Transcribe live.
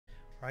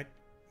Right,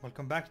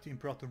 welcome back to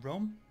Imperator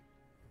Rome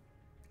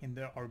in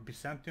our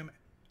Byzantium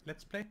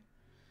Let's Play.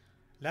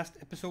 Last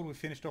episode we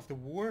finished off the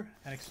war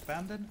and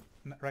expanded.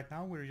 Right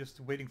now we're just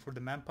waiting for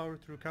the manpower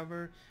to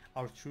recover,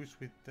 our truce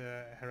with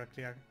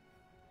Heraclea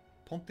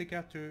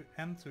Pontica to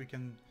end so we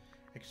can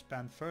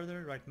expand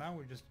further. Right now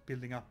we're just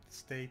building up the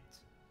state,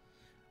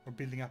 or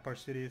building up our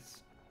cities,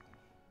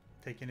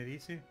 taking it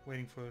easy,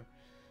 waiting for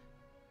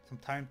some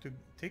time to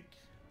tick.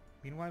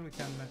 Meanwhile we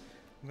can,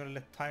 I'm gonna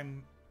let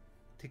time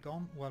tick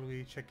on while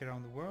we check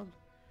around the world.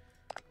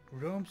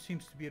 Rome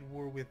seems to be at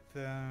war with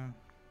a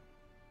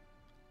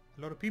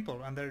lot of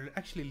people, and they're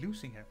actually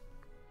losing here.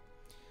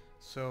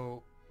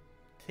 So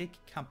take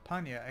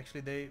Campania.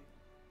 Actually, I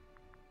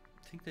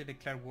think they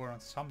declared war on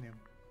Samnium,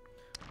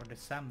 or the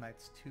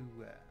Samnites, to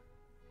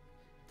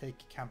take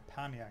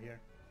Campania here.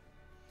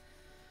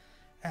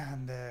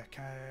 And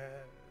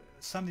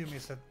Samnium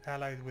is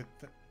allied with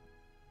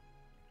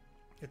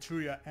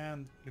Etruria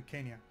and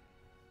Lucania,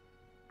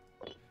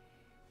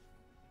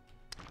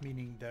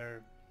 meaning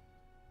they're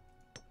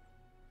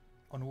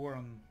on war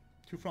on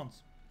two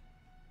fronts.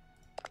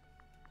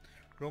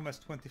 Rome has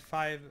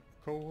 25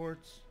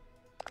 cohorts.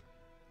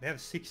 They have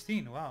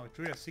 16. Wow,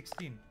 Etruria has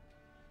 16.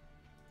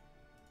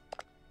 So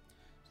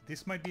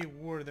this might be a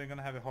war they're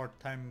gonna have a hard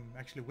time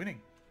actually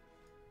winning.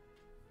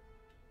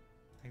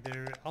 Like,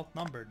 they're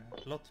outnumbered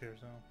a lot here,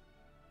 so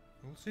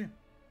we'll see.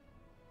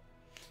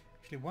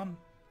 Actually, one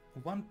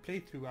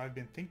playthrough I've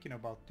been thinking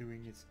about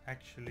doing is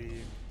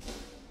actually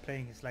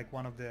playing as like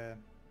one of the,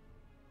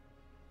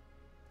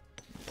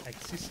 like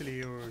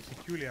Sicily or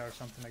Siculia or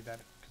something like that,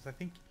 because I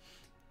think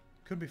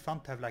it could be fun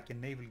to have like a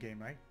naval game,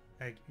 right?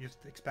 Like just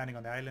expanding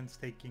on the islands,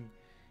 taking,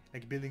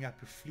 like building up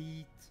your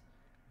fleet,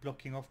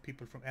 blocking off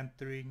people from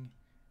entering,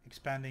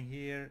 expanding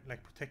here,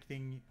 like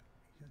protecting,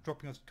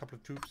 dropping a couple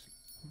of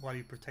troops while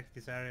you protect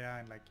this area,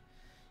 and like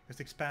just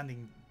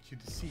expanding to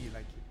the sea.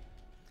 Like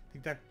I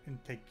think that can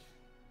take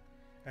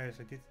areas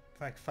like this,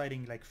 like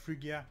fighting like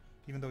Phrygia,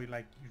 even though you're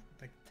like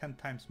 10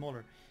 times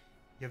smaller,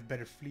 you have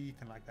better fleet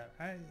and like that.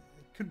 It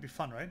could be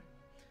fun, right?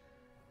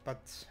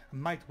 But I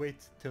might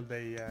wait till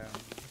they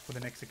for the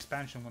next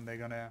expansion, when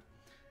they've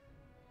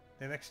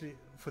actually,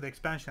 for the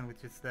expansion,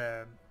 which is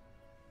the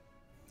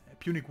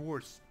Punic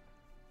Wars,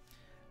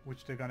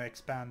 which they're gonna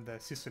expand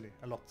Sicily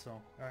a lot.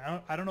 So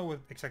I don't know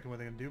exactly what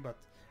they're gonna do, but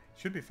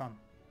it should be fun.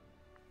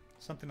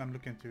 Something I'm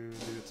looking to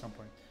do at some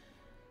point.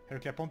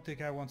 Heraclea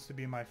Pontica wants to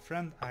be my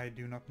friend. I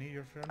do not need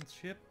your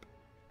friendship.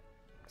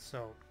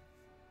 So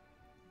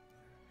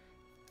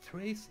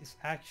Thrace is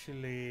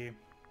actually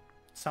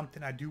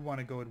something I do want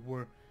to go at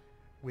war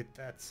with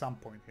at some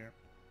point here.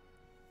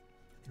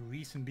 The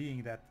reason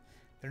being that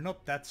they're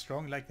not that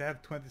strong. Like, they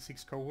have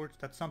 26 cohorts.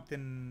 That's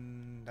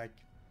something like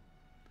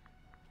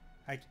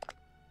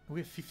we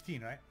have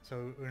 15, right?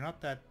 So we're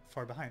not that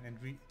far behind. And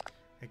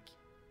like,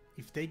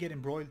 if they get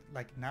embroiled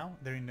like now,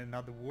 they're in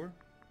another war,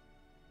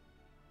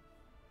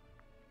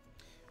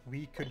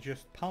 we could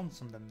just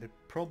pounce on them. The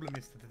problem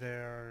is that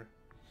they're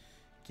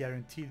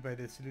guaranteed by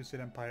the Seleucid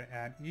Empire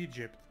and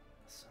Egypt.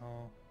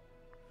 So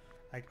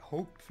like,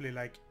 hopefully,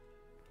 like,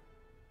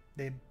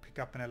 they pick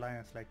up an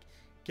alliance like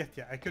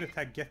Getia. I could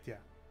attack Getia.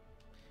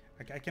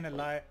 Like, I can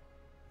ally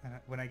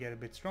when I get a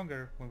bit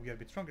stronger. When we get a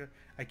bit stronger,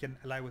 I can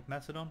ally with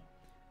Macedon,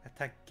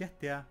 attack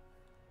Getia,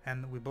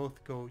 and we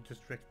both go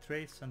just wreck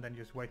Thrace, and then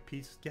just white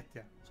piece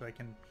Getia, so I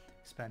can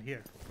expand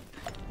here.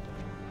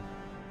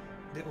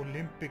 The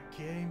Olympic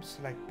Games,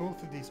 like,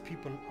 both of these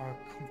people are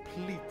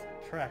complete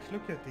trash.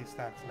 Look at these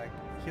stats. Like,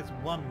 he has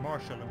one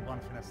martial and one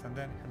finesse, and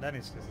then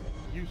it's just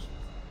useless.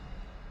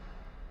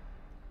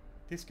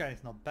 This guy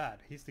is not bad.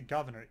 He's the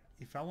governor.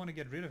 If I want to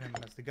get rid of him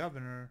as the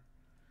governor,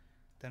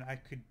 then I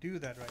could do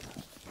that right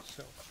now.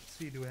 So let's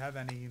see. Do we have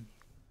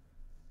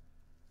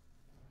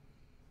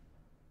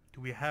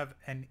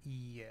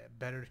any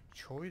better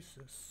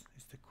choices?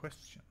 Is the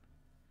question.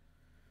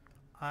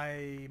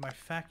 My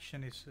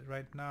faction is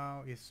right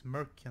now is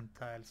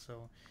mercantile. So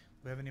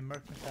do we have any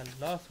mercantile?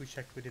 Last we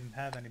checked, we didn't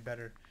have any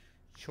better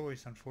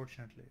choice,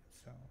 unfortunately.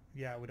 So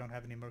yeah, we don't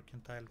have any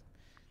mercantile.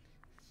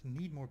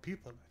 Need more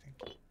people, I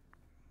think.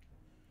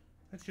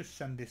 Let's just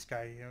send this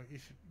guy. You know,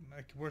 if,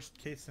 like, worst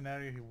case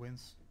scenario, he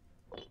wins.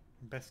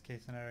 Best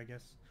case scenario, I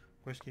guess.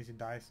 Worst case, he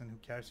dies, and who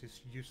cares?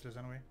 He's useless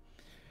anyway.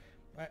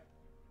 Right.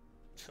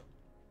 So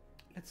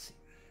let's see.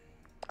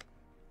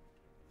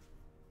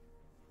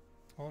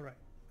 All right.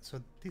 So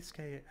this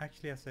guy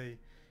actually has a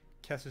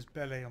casus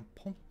belli on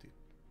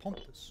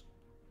Pontus.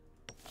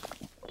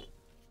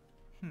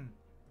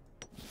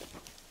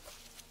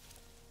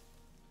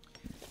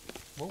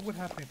 What would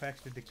happen if I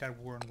actually declare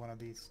war on one of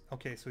these?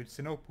 Okay, so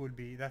Sinope would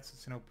be, that's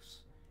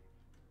Sinopus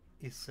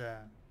is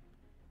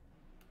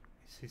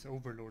his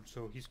overlord,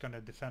 so he's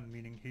gonna defend,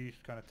 meaning he's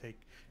gonna take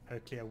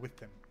Heraclea with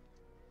him.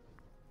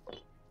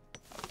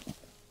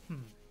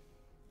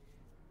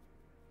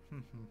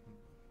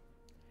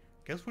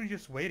 Guess we're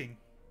just waiting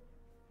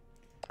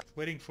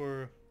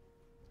for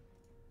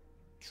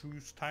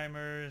truce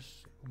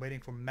timers,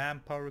 waiting for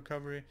manpower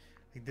recovery.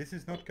 Like, this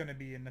is not gonna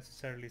be a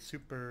necessarily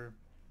super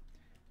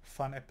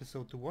fun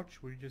episode to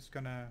watch. We're just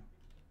gonna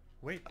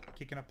wait,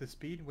 kicking up the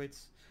speed. Wait,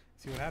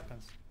 see what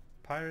happens.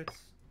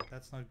 Pirates,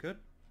 that's not good,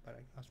 but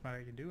that's what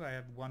I can do. I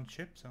have one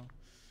ship, so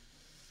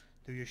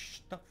do your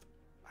stuff.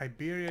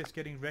 Iberia is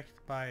getting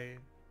wrecked by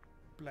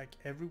like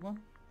everyone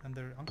and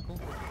their uncle.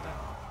 Look at that.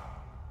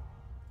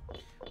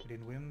 We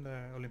didn't win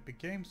the Olympic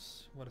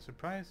Games. What a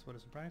surprise! What a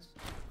surprise!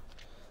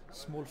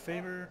 Small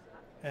favor,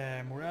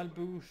 morale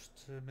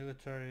boost,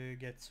 military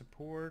gets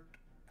support.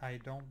 I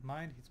don't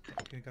mind.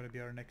 He's gonna be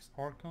our next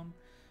Archon,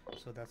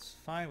 so that's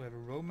fine. We have a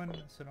Roman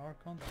as an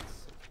Archon.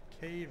 That's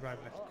okay.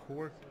 Rival at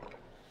court.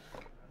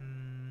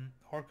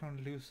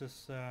 Archon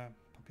loses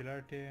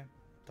popularity.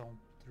 Don't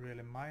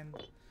really mind.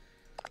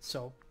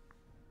 So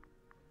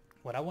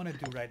what I want to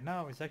do right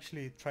now is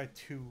actually try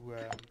to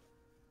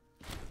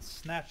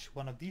snatch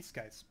one of these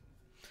guys.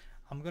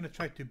 I'm gonna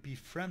try to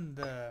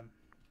befriend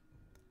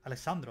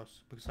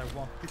Alexandros, because I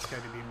want this guy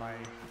to be my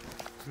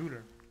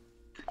ruler.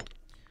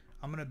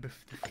 I'm gonna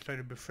try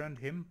to befriend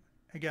him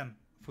again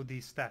for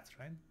these stats,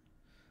 right?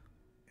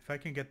 If I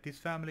can get this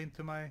family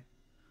into my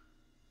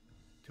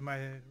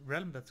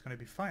realm, that's gonna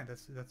be fine.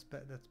 That's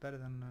better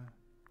than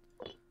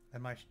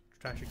my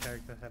trashy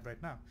character I have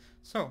right now.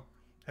 So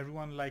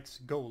everyone likes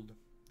gold.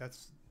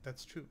 That's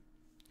true.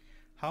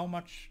 How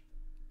much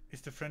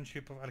is the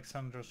friendship of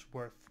Alexandros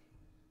worth?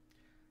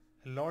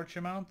 A large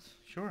amount?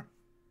 Sure.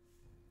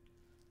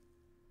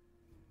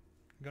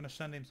 I'm gonna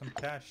send him some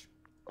cash.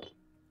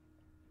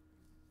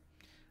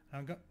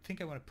 I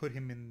think I want to put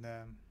him in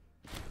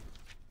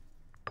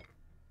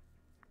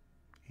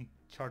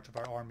charge of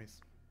our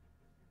armies.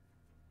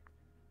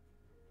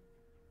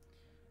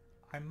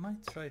 I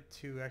might try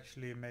to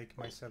actually make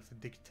myself a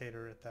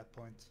dictator at that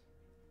point.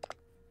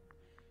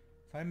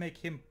 If I make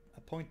him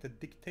appointed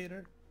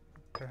dictator,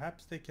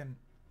 perhaps they can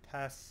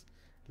pass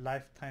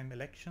lifetime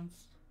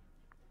elections.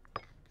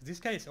 'Cause this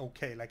guy is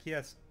okay. Like, he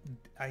has,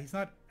 he's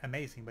not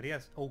amazing, but he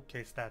has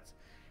okay stats.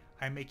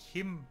 I make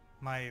him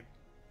my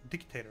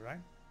dictator,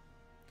 right?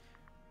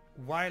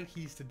 While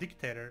he's the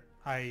dictator,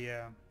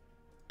 I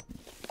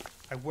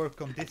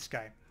work on this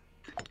guy.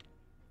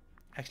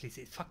 Actually,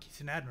 fuck, he's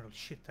an admiral.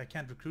 Shit, I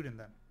can't recruit him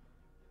then.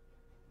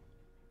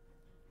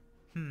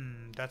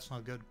 That's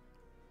not good.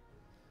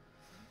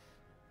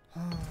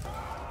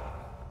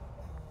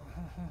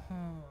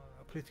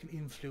 Political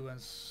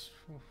influence,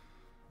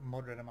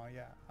 moderate amount.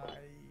 Yeah,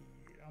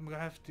 I'm gonna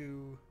have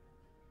to.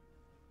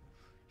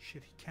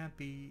 Shit, he can't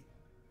be.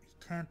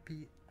 I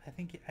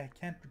think I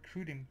can't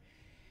recruit him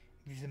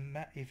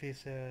if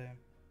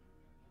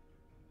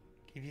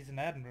he's an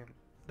admiral.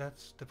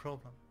 That's the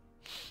problem.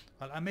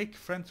 Well, I make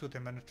friends with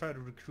him and I try to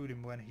recruit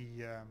him when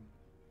he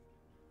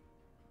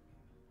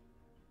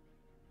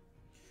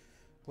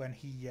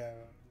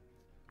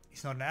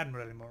he's not an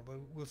admiral anymore. But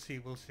we'll see.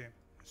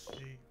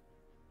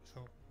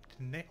 So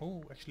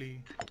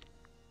actually,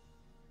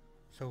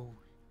 so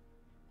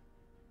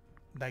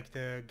like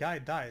the guy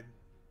died,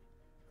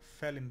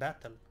 fell in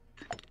battle.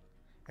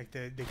 Like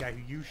the guy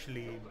who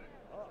usually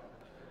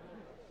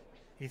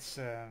is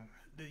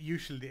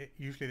usually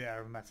the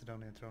heir of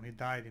Macedonian throne. He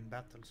died in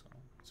battle, so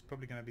it's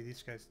probably gonna be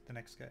this guy's the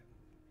next guy.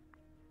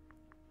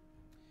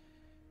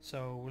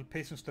 So we'll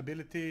pay some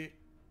stability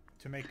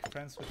to make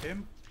friends with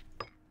him.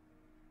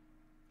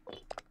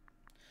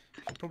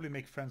 Should probably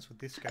make friends with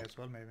this guy as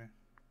well, maybe.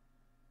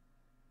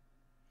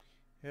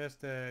 Here's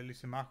the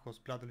Lysimachos,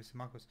 Blood of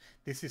Lysimachos.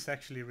 This is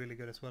actually really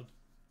good as well.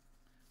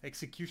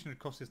 Executioner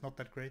cost is not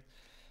that great,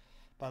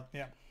 but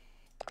yeah.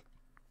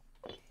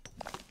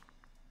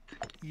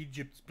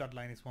 Egypt's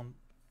bloodline is one.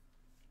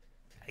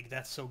 Like,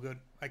 that's so good.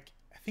 Like,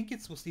 I think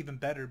it was even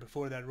better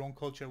before that. Rome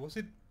culture, was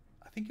it?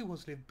 I think it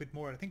was a little bit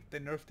more. I think they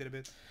nerfed it a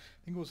bit.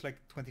 I think it was like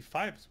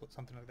 25,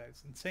 something like that.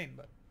 It's insane,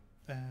 but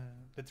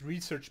that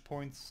research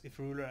points if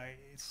ruler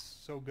is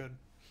so good,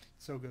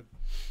 so good.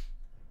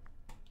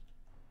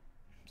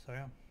 So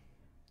yeah,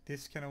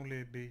 this can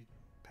only be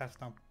passed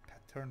down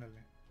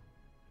paternally.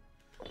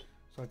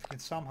 So if you can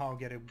somehow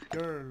get a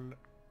girl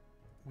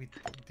with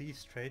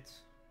these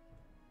traits.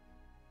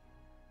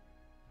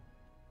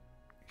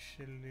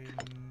 Actually,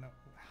 no.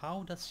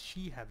 How does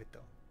she have it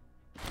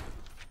though?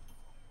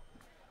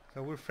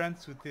 So we're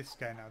friends with this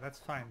guy now. That's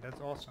fine. That's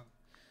awesome.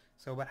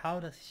 So, but how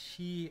does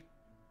she?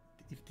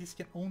 If this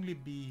can only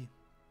be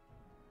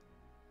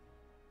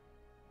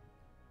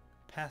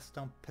passed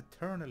down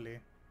paternally,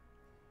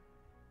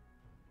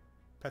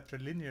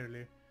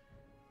 patrilinearly,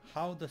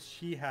 how does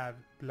she have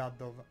blood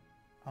of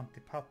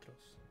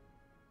Antipatros?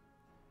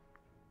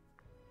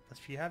 Does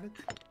she have it?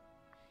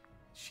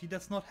 She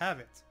does not have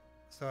it.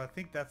 So I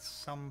think that's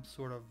some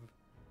sort of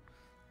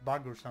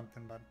bug or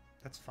something, but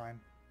that's fine.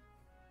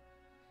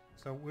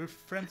 So we're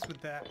friends with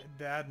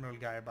the admiral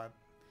guy, but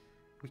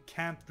we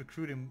can't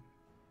recruit him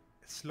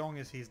as long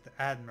as he's the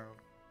admiral.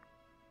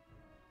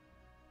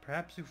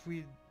 Perhaps if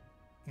we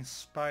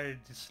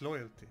inspired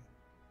disloyalty,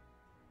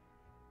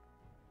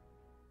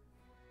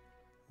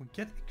 we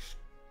get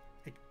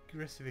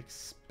aggressive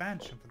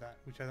expansion for that,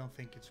 which I don't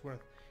think it's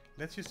worth.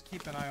 Let's just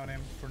keep an eye on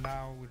him. For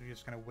now, we're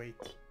just gonna wait.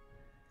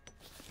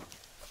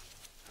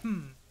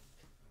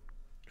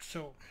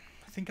 So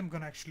I think I'm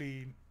gonna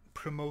actually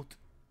promote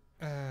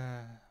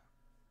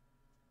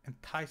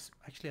entice.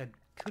 Actually, I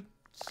could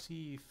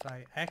see if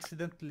I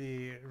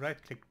accidentally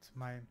right-clicked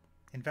my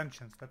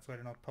inventions. That's why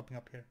they're not popping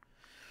up here.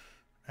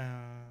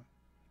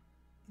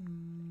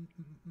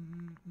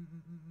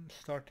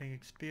 Starting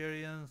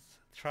experience,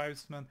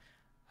 tribesman.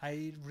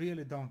 I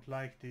really don't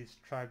like these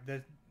tribe.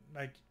 There's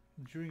like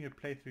during your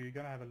playthrough, you're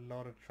gonna have a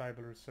lot of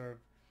tribal reserve,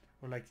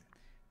 or like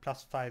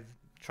 +5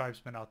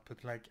 tribesman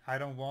output. Like I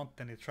don't want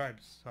any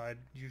tribes, so I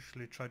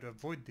usually try to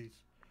avoid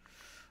these.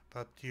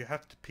 But you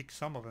have to pick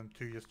some of them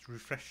to just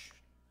refresh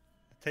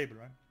the table,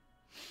 right?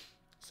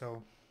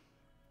 So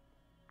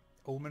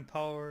omen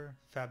power,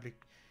 fabric.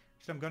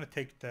 So I'm gonna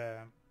take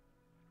the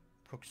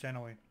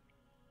proxenoi.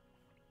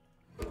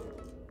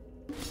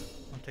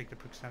 I'll take the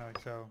proxenoi.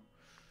 So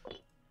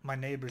my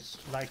neighbors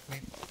like me.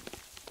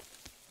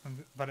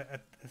 But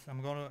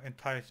I'm gonna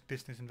entice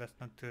business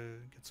investment to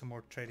get some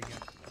more trading in.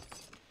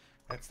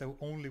 That's the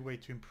only way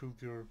to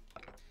improve your...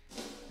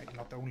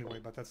 not the only way,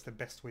 but that's the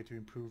best way to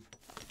improve.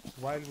 So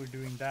while we're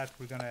doing that,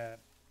 we're gonna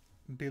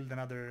build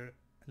another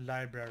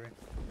library.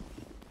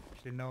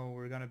 Actually, no,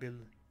 we're gonna build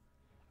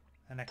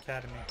an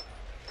academy.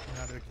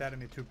 Another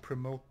academy to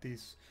promote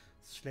these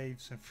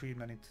slaves and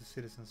freedmen into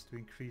citizens to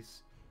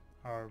increase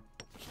our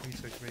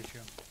research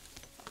ratio.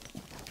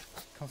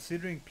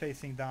 Considering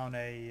placing down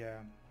a...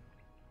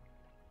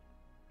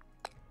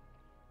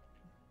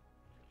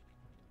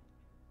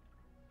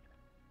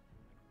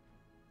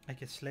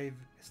 like a slave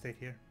estate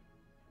here.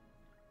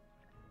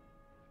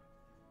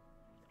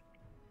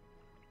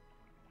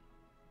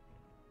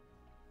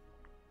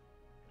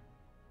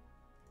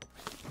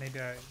 Maybe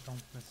I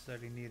don't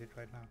necessarily need it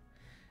right now.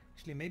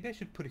 Actually, maybe I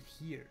should put it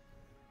here.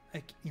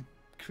 Like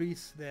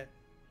increase the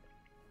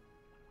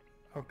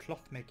our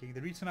cloth making.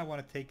 The reason I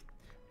want to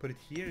put it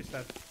here is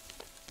that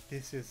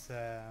this is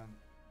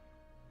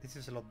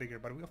a lot bigger.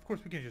 But of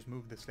course we can just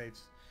move the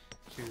slaves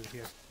to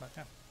here. But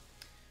yeah,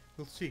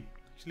 we'll see.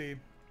 Actually,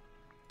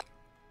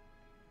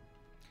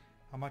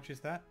 how much is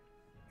that?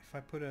 If I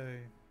put a...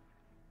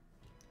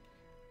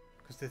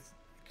 because this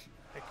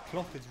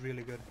cloth is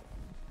really good.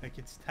 Like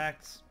it's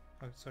tax...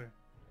 oh, sorry.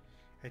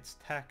 It's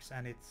tax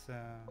and it's...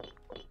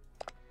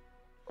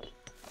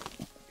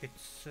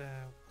 what's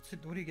it,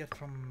 what do you get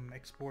from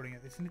exporting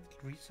it? Isn't it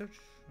research?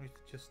 Or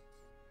it's just...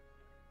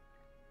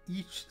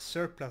 each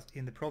surplus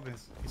in the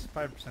province is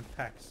 5%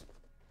 tax.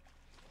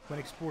 When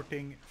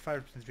exporting,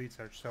 5%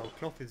 research. So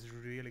cloth is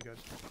really good.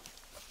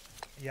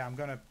 Yeah, I'm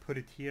gonna put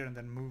it here and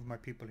then move my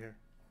people here.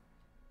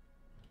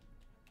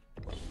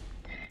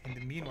 In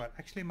the meanwhile,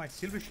 actually my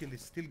silver shield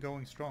is still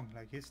going strong.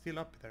 Like he's still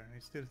up there.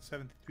 He's still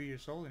 73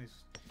 years old and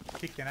he's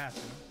kicking ass,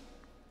 you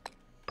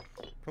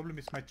know. Problem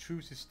is my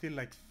truce is still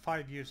like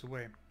 5 years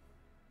away.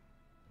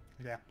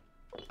 Yeah.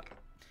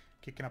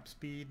 Kicking up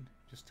speed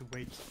just to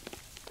wait.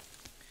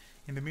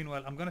 In the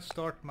meanwhile, I'm gonna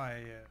start my...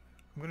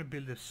 I'm gonna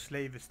build a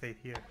slave estate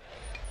here.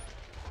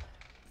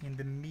 In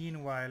the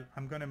meanwhile,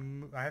 I'm gonna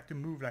I have to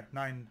move like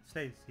 9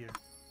 slaves here.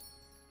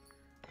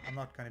 I'm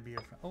not gonna be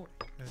here for... oh,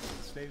 the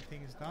slave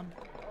thing is done.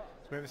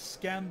 So we have a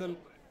scandal.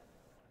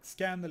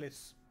 Scandal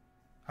is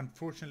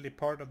unfortunately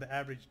part of the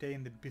average day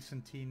in the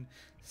Byzantine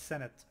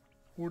Senate.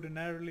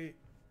 Ordinarily,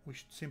 we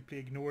should simply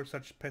ignore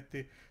such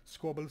petty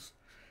squabbles.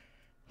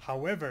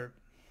 However,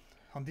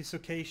 on this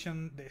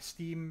occasion, the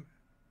esteemed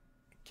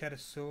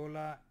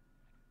Cicero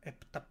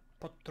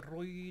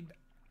Eptapotroid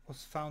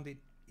was found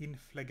in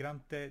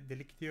flagrante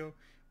delictio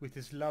with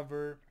his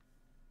lover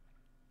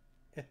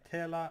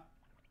Etela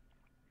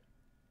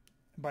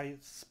by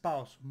his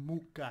spouse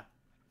Muka.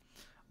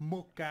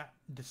 Muka,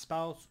 the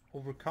spouse,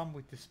 overcome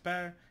with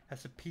despair,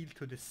 has appealed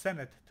to the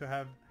Senate to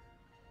have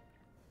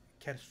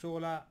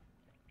Cicero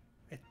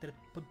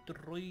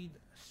Eptapotroid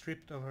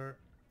stripped of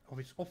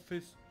his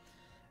office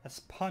as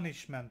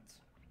punishment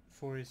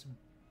for his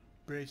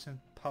brazen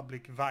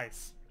public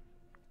vice.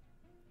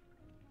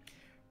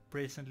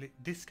 Brazenly,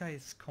 this guy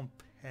is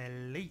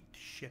complete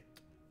shit.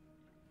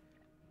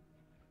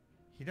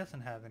 He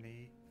doesn't have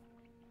any...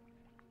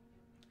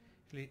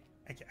 Really,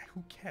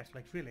 who cares?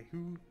 Like really,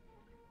 who...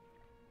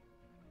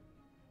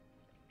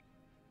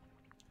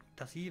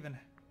 does he even...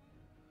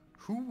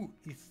 who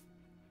is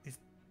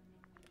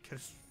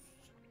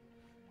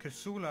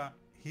Cicero?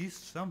 He's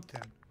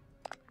something.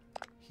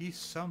 He's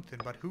something,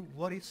 but who?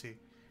 What is he?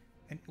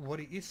 And what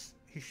he is,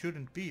 he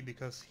shouldn't be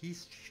because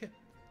he's shit.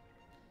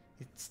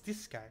 It's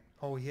this guy.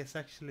 Oh, he has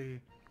actually...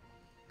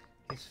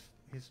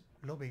 He's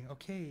lobbying.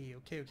 Okay.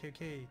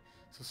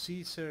 So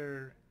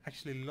Caesar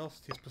actually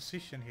lost his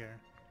position here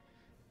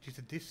due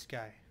to this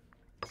guy.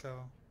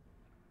 So...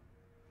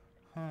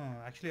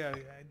 actually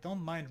I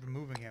don't mind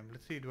removing him.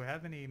 Let's see, do I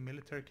have any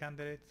military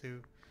candidates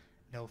to...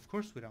 No, of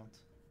course we don't.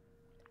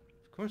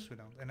 Of course we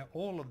don't. And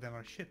all of them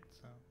are shit,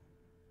 so...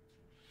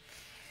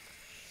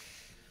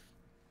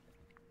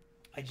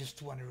 I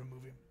just want to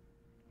remove him.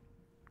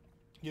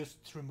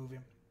 Just remove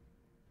him.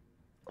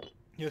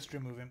 Just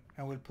remove him,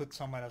 and we'll put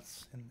someone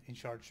else in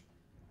charge.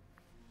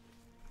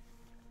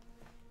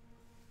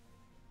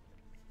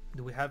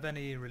 Do we have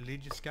any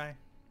religious guy?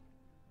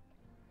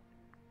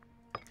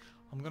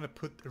 I'm gonna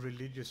put a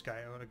religious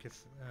guy, or I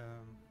guess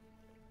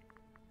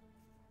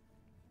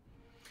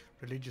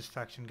religious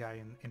faction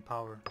guy in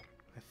power.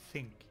 I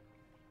think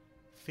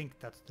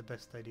that's the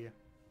best idea.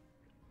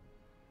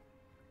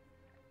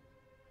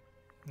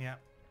 Yeah,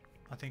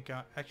 I think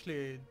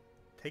actually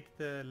take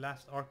the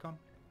last Archon.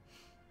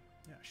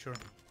 Yeah, sure.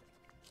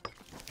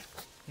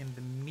 In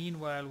the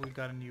meanwhile, we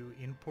got a new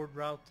import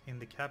route in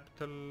the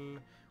capital. We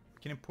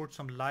can import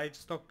some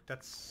livestock.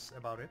 That's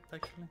about it,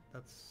 actually.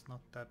 That's not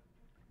that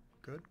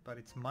good, but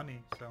it's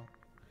money, so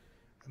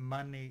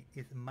money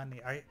is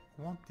money. I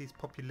want these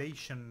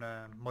population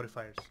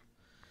modifiers.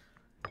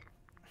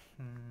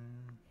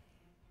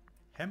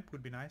 Hemp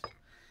would be nice.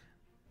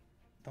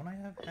 Don't I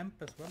have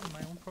hemp as well in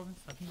my own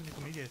province? I think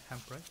intermediate is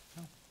hemp, right?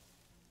 No.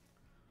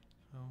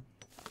 So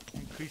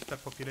increase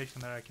that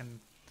population there, I can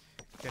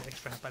get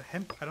extra hemp. But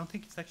hemp, I don't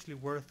think it's actually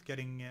worth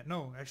getting.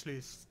 No, actually,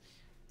 it's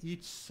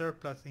each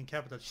surplus in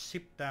capital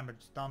ship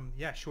damage done.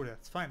 Yeah, sure,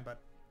 that's fine. But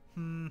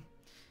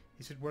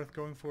is it worth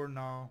going for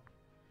now?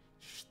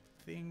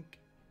 Think.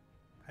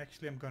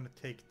 Actually, I'm gonna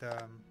take the.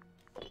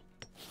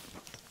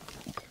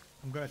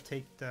 I'm gonna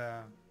take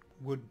the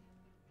wood.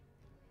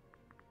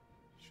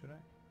 Should I?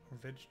 Or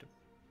vegetable?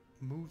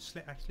 Move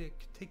slave. Actually, I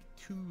could take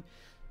 2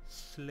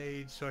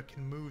 slaves, so I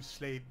can move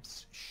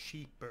slaves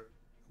cheaper,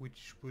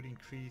 which would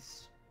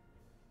increase.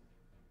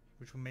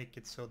 Which will make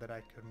it so that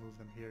I could move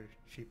them here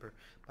cheaper.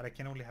 But I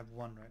can only have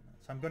 1 right now.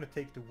 So I'm gonna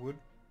take the wood.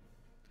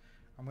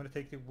 I'm gonna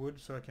take the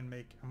wood so I can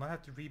make. I'm gonna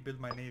have to rebuild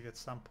my navy at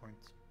some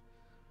point.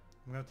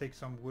 I'm gonna take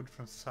some wood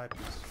from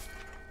Cyprus.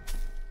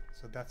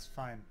 So that's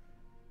fine.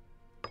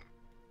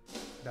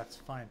 That's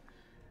fine.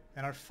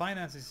 And our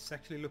finance is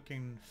actually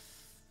looking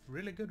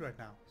really good right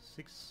now.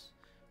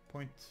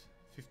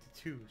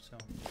 6.52. So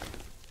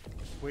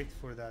just wait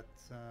for that.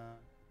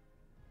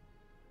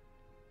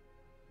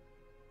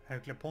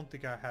 Heraclea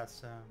Pontica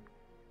has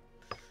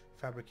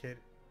fabricated.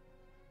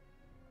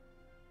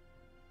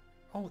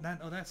 Oh,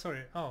 that's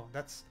sorry. Oh,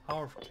 that's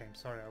our claim.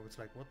 Sorry, I was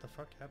like, what the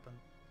fuck happened?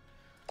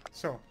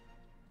 So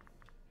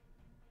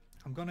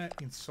I'm gonna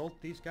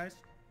insult these guys.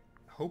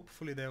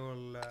 Hopefully they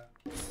will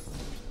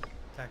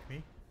attack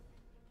me.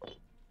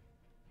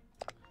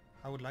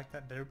 I would like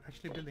that. They're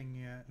actually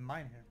building a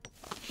mine here.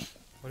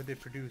 What do they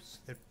produce?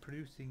 They're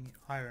producing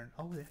iron.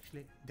 Oh,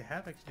 they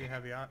have actually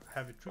heavy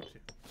troops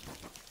here.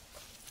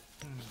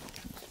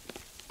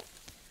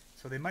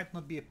 So they might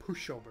not be a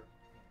pushover.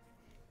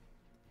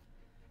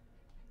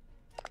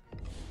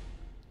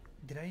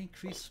 Did I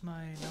increase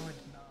my... No, I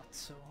did not,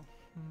 so...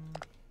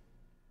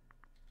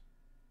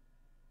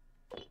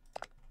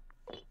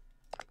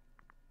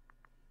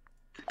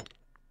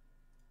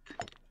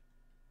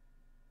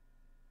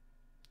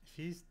 If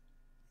he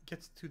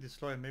gets too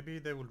disloyal, maybe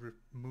they will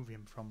remove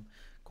him from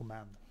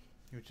command,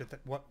 which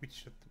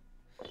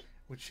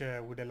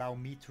would allow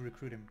me to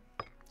recruit him.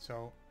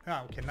 So,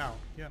 okay,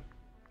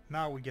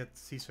 now we get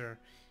Caesar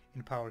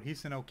in power.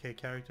 He's an okay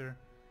character,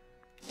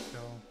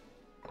 so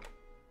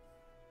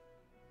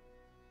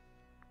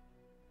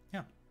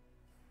yeah.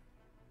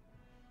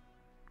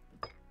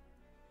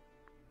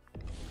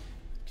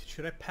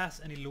 Should I pass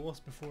any laws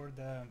before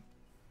the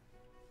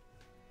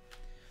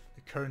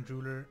current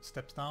ruler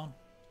steps down?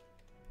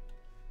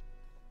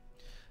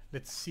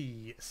 Let's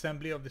see.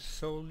 Assembly of the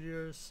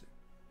soldiers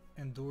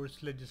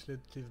endorse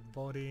legislative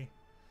body.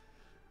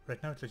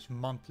 Right now it's like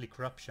monthly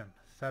corruption.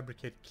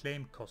 Fabricate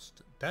claim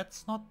cost.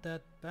 That's not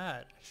that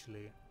bad,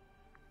 actually.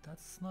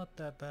 That's not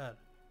that bad.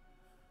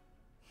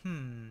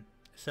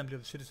 Assembly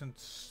of the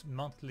citizens,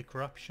 monthly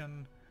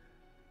corruption.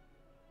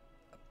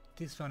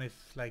 This one is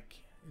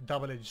like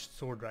double-edged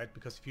sword, right?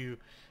 Because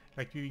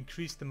if you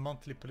increase the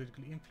monthly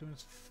political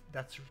influence,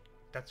 that's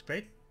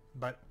great.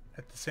 But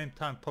at the same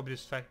time,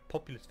 populist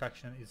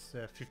faction is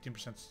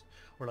 15%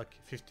 or like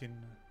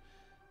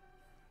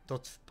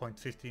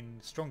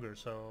 15.15 stronger.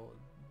 So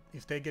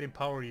if they get in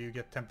power, you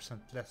get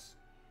 10% less.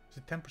 Is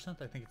it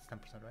 10%? I think it's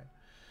 10%, right?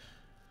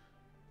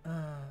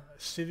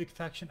 Civic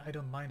faction, I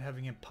don't mind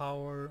having in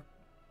power.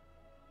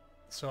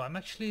 So I'm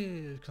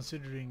actually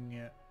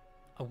considering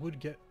I would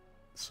get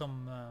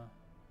some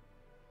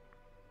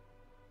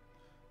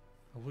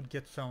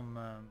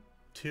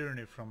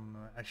tyranny from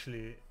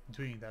actually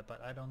doing that,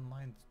 but I don't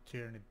mind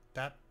tyranny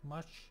that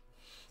much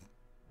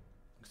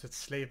because it's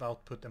slave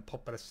output and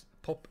pop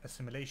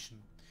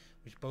assimilation,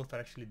 which both are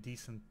actually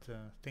decent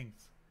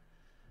things.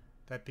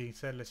 That being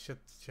said, let's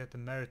check the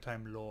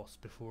maritime laws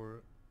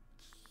before.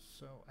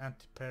 So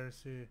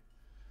anti-piracy,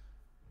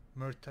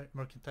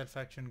 mercantile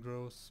faction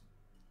grows,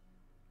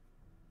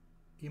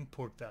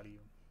 import value.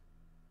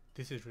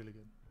 This is really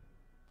good.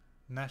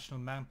 National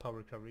manpower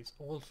recovery is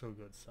also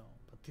good. So,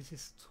 but this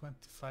is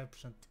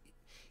 25%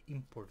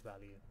 import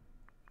value.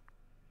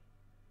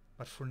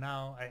 But for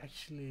now, I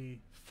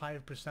actually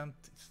 5%.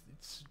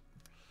 It's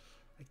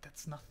like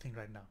that's nothing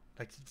right now.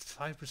 Like it's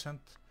 5%.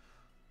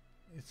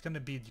 It's gonna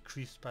be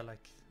decreased by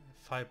like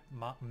 5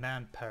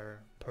 man per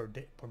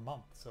day per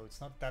month. So it's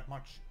not that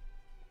much.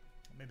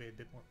 Maybe a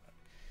bit more. But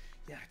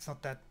yeah, it's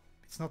not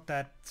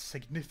that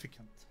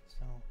significant.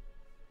 So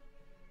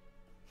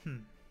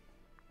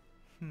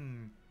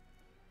Hmm.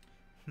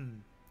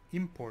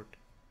 Import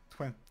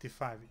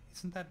 25.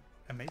 Isn't that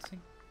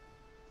amazing?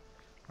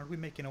 Aren't we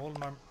making all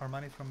our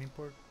money from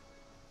import?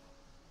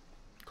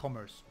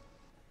 Commerce.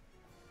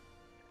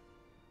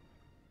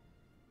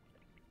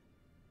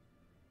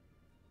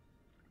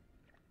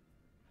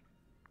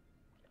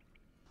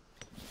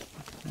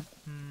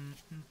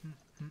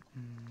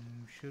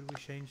 Should we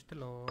change the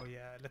law?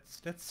 Yeah,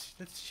 let's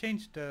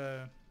change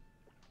the.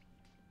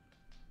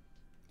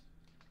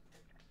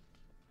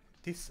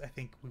 This I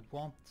think we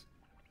want.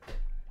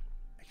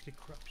 Actually,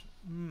 corruption.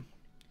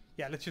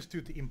 Yeah, let's just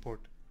do the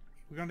import.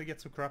 We're gonna get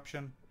some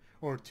corruption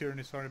or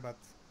tyranny. Sorry, but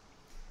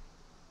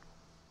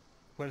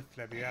wealth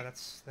levy. Yeah,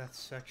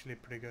 that's actually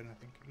pretty good. I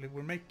think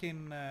we're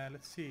making.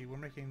 Let's see, we're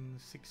making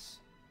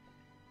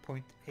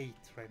 6.8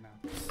 right now.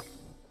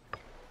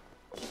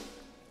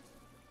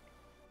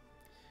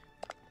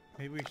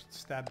 Maybe we should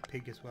stab a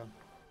pig as well.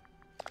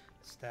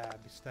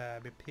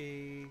 Stab a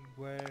pig.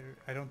 Where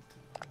I don't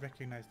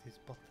recognize these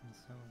buttons.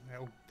 So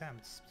oh damn,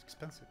 it's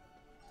expensive.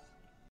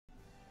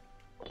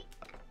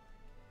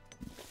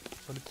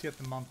 So let's see at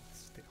the month.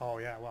 Oh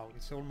yeah, wow,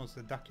 it's almost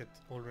a ducat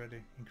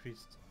already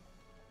increased.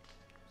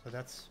 So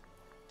that's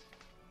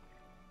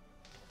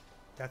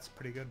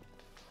pretty good.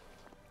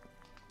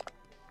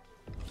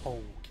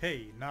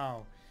 Okay,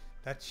 now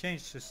that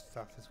changes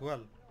stuff as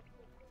well.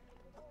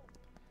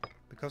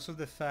 Because of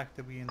the fact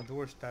that we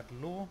endorsed that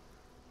law,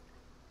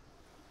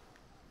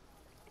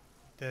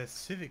 the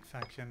civic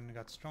faction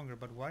got stronger.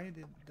 But why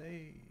did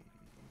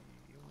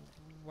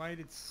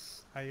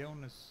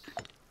Ionis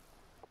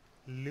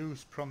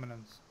lose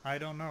prominence? I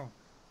don't know.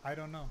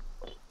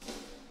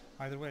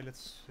 Either way,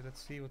 let's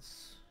see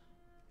what's.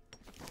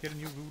 Get a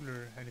new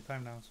ruler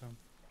anytime now. So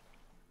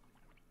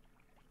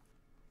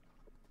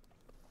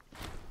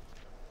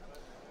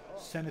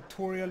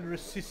senatorial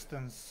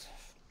resistance.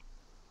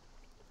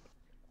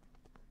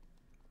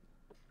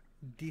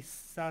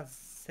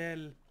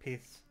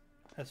 Disaselpis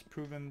has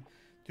proven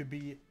to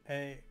be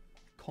a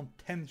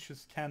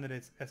contentious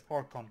candidate as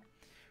Archon.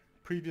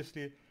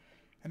 Previously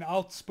an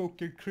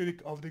outspoken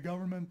critic of the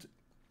government,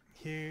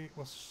 he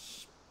was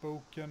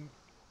spoken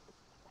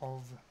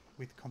of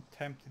with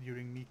contempt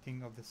during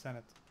meeting of the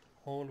Senate.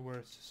 All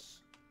were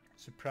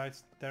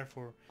surprised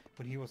therefore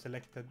when he was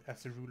elected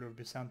as the ruler of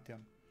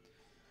Byzantion,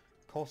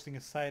 casting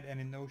aside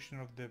any notion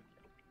of the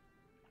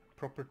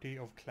property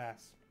of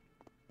class.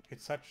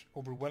 It's such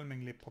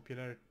overwhelmingly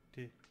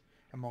popularity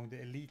among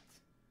the elite.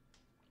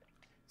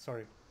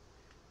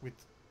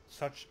 With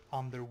such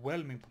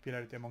underwhelming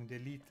popularity among the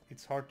elite,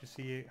 it's hard to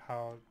see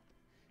how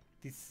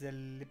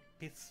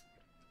Disaselpis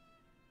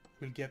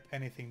will get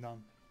anything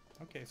done.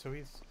 Okay, so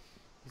he's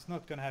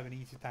not gonna have an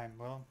easy time.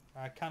 Well,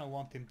 I kind of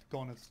want him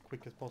gone as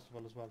quick as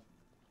possible as well.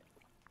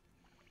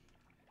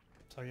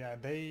 So yeah,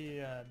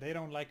 they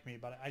don't like me,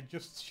 but I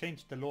just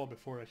changed the law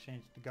before I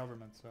changed the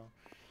government, so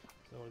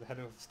the head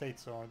of state,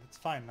 so it's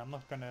fine. I'm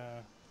not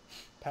gonna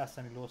pass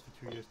any laws for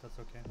 2 years. That's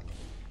okay.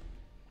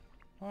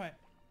 All right.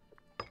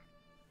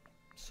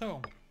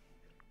 So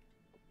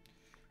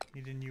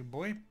need a new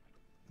boy.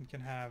 We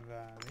can have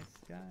this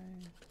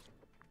guy.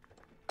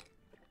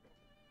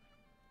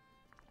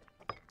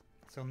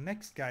 So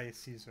next guy is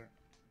Caesar.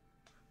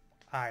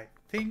 I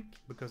think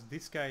because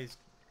this guy is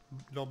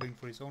lobbying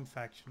for his own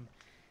faction,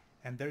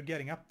 and they're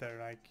getting up there.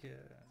 Like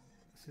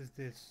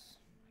this.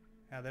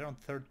 Yeah, they're on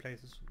third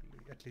places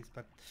at least,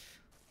 but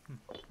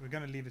we're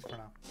gonna leave it for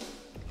now.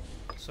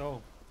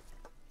 So,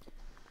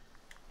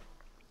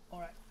 all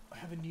right, I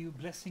have a new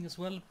blessing as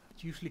well.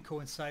 It usually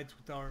coincides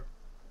with our.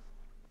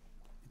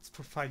 It's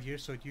for 5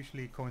 years, so it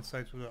usually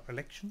coincides with our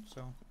election.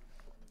 So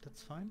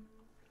that's fine.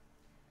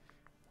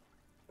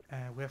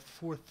 We have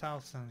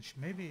 4,000.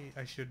 Maybe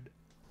I should.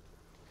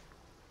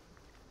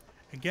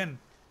 Again,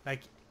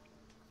 like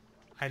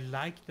I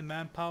like the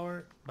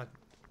manpower, but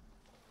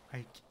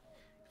like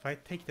if I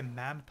take the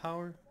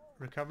manpower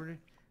recovery,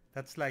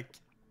 that's like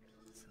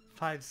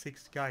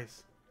 5-6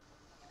 guys.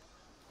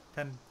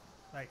 10,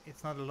 like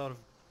it's not a lot of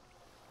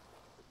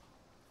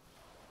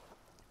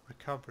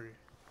recovery.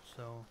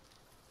 So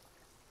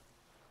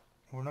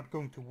we're not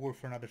going to war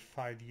for another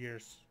 5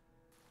 years.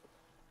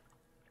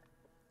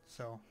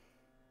 So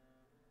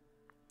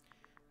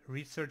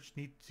research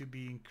needs to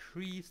be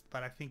increased,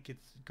 but I think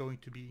it's going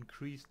to be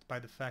increased by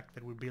the fact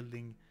that we're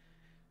building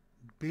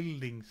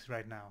buildings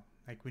right now.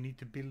 Like we need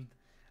to build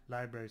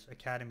libraries,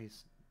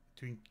 academies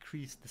to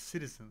increase the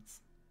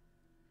citizens.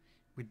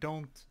 We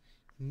don't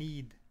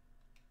need.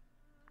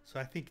 So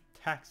I think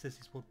taxes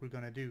is what we're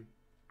gonna do.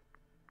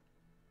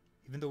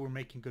 Even though we're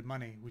making good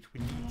money, which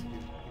we need to do.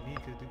 We need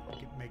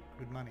to make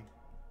good money.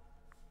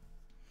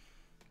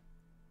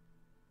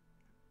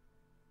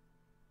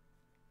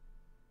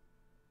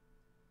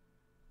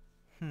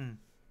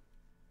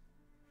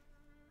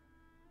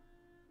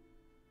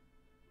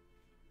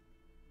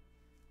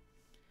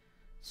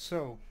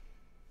 So,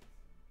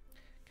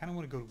 kind of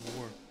want to go to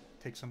war,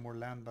 take some more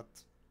land, but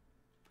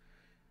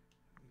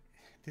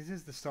this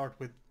is the start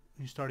with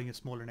you starting a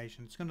smaller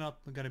nation. It's not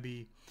gonna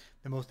be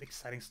the most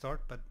exciting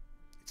start, but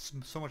it's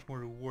so much more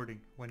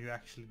rewarding when you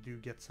actually do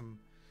get some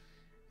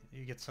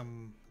you get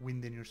some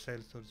wind in your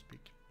sails, so to speak.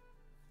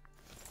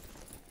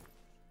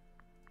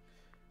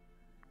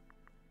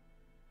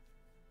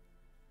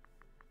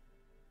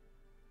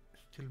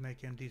 Still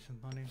making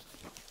decent money.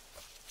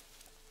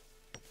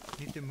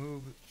 Need to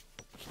move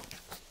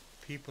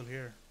people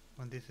here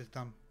when this is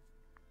done.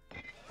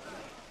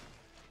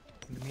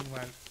 In the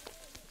meanwhile,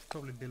 let's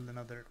probably build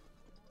another.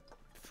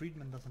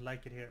 Friedman doesn't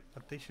like it here,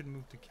 but they should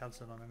move to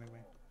Chalcedon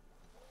anyway.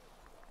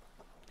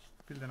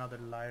 Build another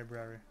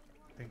library,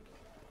 I think.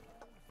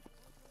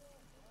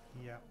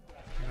 Yeah,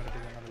 I'm gonna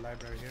build another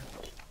library here.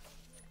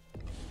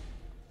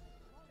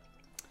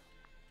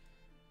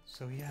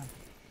 So yeah,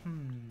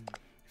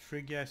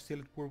 Phrygia is still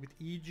at war with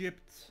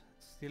Egypt,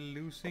 still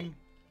losing.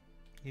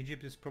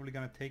 Egypt is probably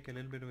gonna take a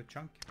little bit of a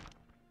chunk.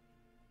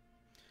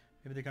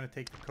 Maybe they're gonna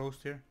take the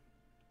coast here.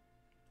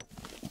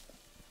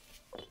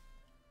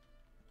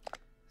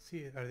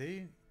 See, are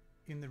they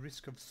in the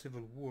risk of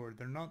civil war?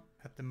 They're not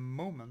at the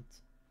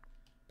moment,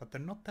 but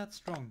they're not that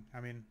strong. I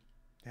mean,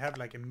 they have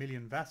like 1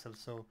 million vassals,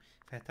 so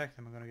if I attack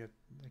them, I'm gonna get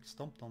like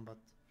stomped on. But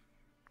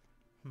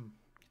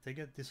if they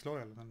get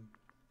disloyal, then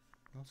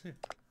we'll see.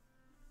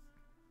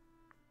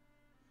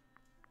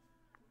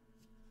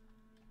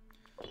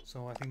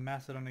 So I think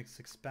Macedon is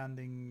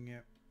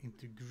expanding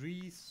into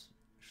Greece.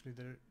 Actually,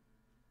 they're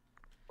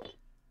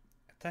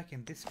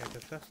attacking this guy.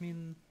 Does that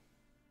mean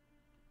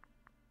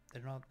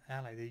they're not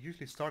allied? They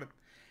usually started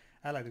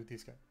allied with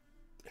these guys.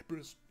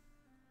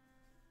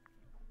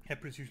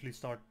 Epirus usually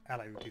start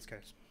allied with these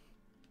guys.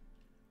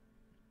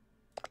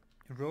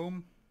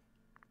 Rome.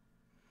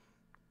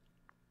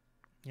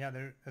 Yeah,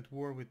 they're at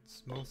war with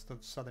most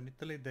of southern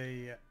Italy.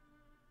 They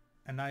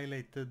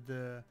annihilated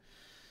the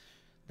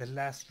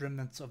last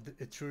remnants of the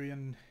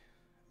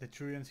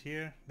Etrurians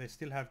here. They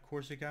still have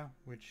Corsica,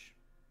 which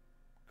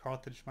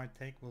Carthage might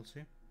take, we'll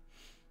see.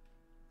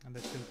 And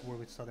they're still at war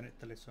with southern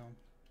Italy, so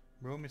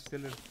Rome is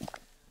still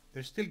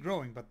they're still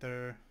growing, but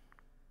they're,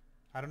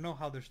 I don't know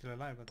how they're still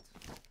alive, but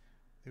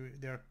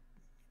they're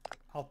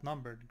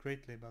outnumbered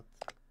greatly, but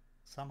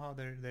somehow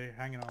they're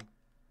hanging on.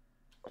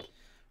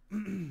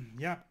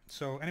 Yeah,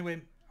 so anyway,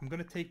 I'm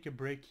gonna take a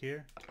break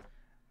here.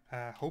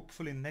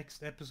 Hopefully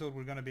next episode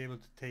we're gonna be able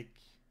to take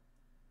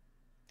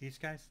these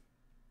guys.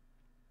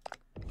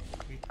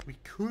 We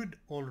could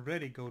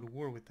already go to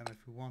war with them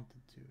if we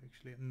wanted to,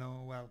 actually.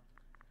 No, well,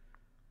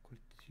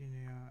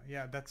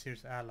 yeah, that's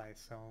here's allies,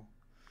 so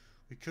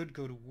we could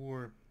go to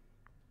war.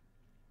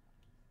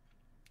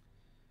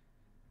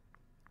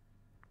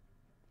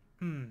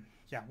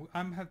 Yeah,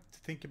 I'm have to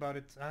think about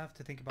it. I have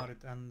to think about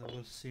it, and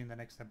we'll see in the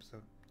next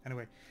episode.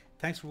 Anyway,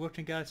 thanks for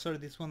watching, guys. Sorry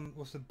this one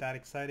wasn't that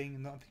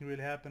exciting. Nothing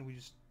really happened. We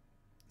just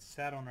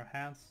sat on our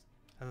hands.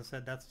 As I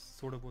said, that's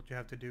sort of what you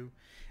have to do.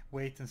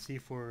 Wait and see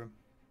for...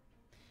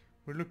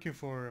 We're looking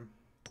for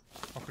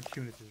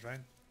opportunities, right?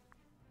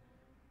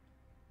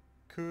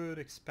 Could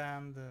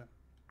expand,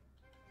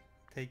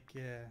 take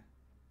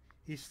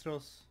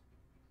Istros.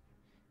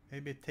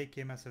 Maybe take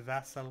him as a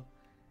vassal,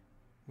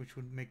 which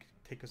would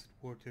take us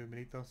at war to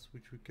Miletos,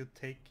 which we could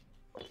take.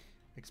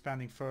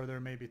 Expanding further,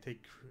 maybe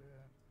take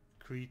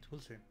Crete.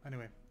 We'll see.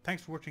 Anyway,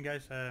 thanks for watching,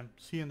 guys.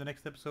 See you in the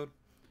next episode.